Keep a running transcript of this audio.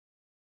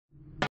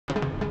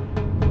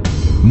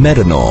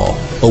Medinol,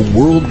 a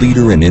world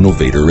leader and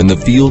innovator in the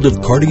field of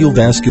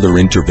cardiovascular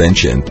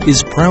intervention,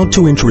 is proud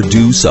to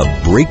introduce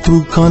a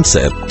breakthrough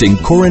concept in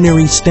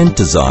coronary stent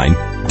design,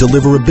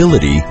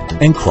 deliverability,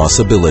 and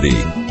crossability.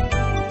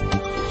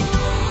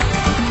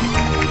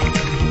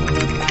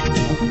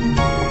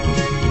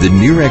 The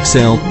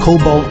nircxell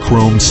Cobalt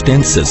Chrome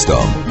Stent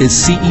System is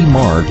CE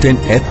marked and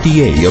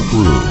FDA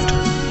approved.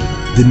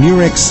 The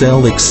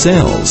nircxell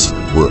excels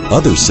where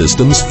other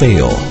systems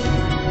fail.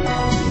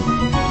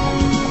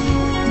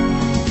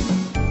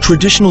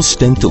 Traditional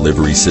stent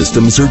delivery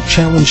systems are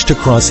challenged to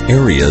cross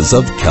areas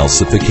of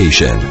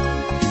calcification.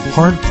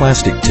 Hard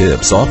plastic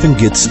tips often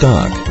get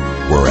stuck,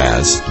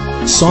 whereas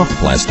soft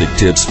plastic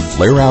tips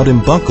flare out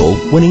and buckle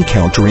when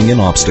encountering an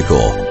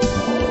obstacle.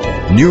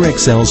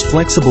 nircxell's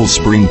flexible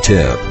spring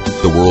tip,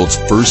 the world's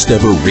first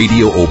ever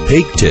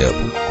radio-opaque tip,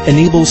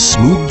 enables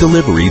smooth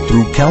delivery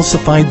through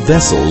calcified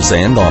vessels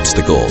and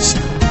obstacles.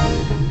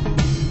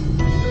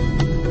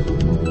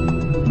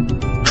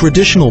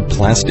 Traditional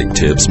plastic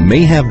tips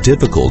may have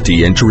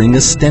difficulty entering a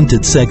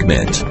stented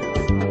segment,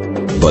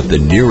 but the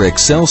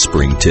nircxell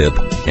spring tip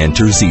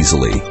enters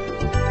easily.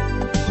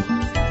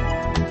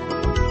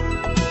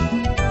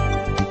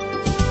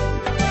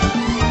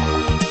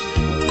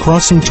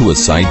 Crossing to a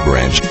side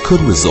branch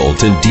could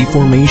result in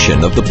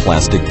deformation of the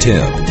plastic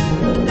tip.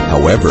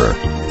 However,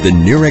 the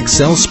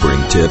nircxell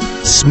spring tip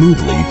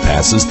smoothly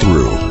passes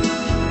through.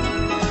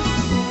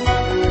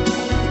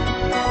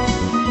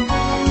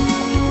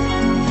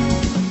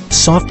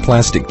 Soft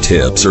plastic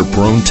tips are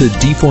prone to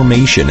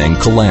deformation and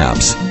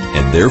collapse,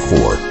 and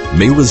therefore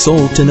may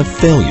result in a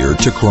failure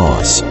to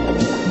cross.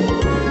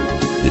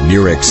 The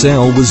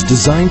nircxell was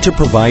designed to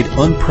provide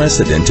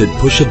unprecedented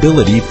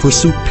pushability for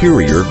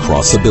superior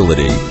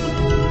crossability.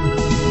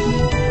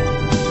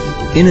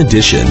 In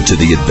addition to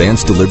the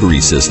advanced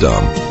delivery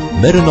system,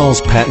 Medinol's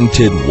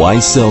patented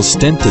nircxell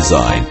stent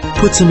design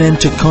puts an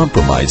end to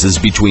compromises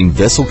between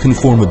vessel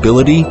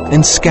conformability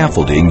and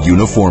scaffolding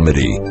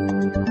uniformity.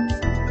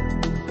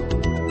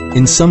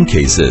 In some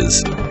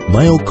cases,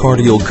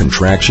 myocardial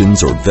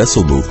contractions or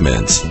vessel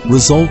movements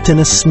result in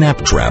a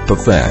snap trap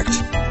effect.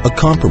 A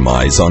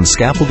compromise on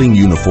scaffolding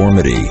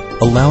uniformity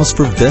allows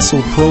for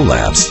vessel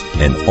prolapse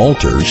and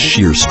alters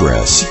shear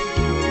stress.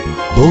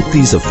 Both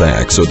these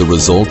effects are the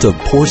result of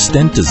poor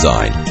stent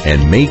design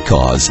and may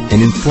cause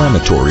an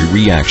inflammatory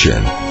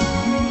reaction.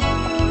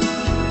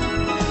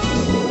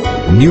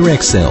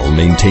 nircxell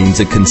maintains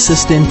a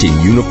consistent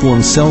and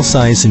uniform cell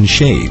size and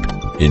shape,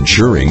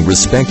 ensuring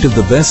respect of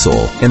the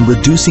vessel and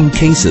reducing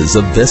cases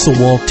of vessel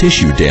wall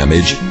tissue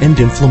damage and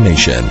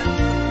inflammation.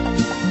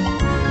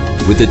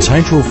 With its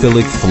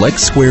hydrophilic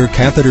flex square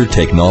catheter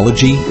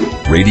technology,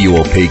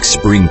 radio-opaque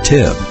spring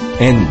tip,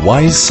 and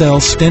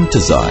nircxell stent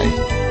design,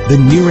 the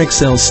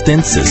nircxell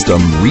stent system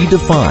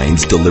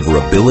redefines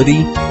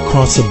deliverability,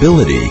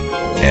 crossability,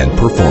 and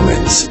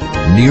performance.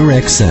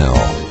 nircxell,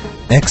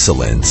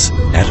 excellence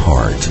at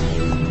heart.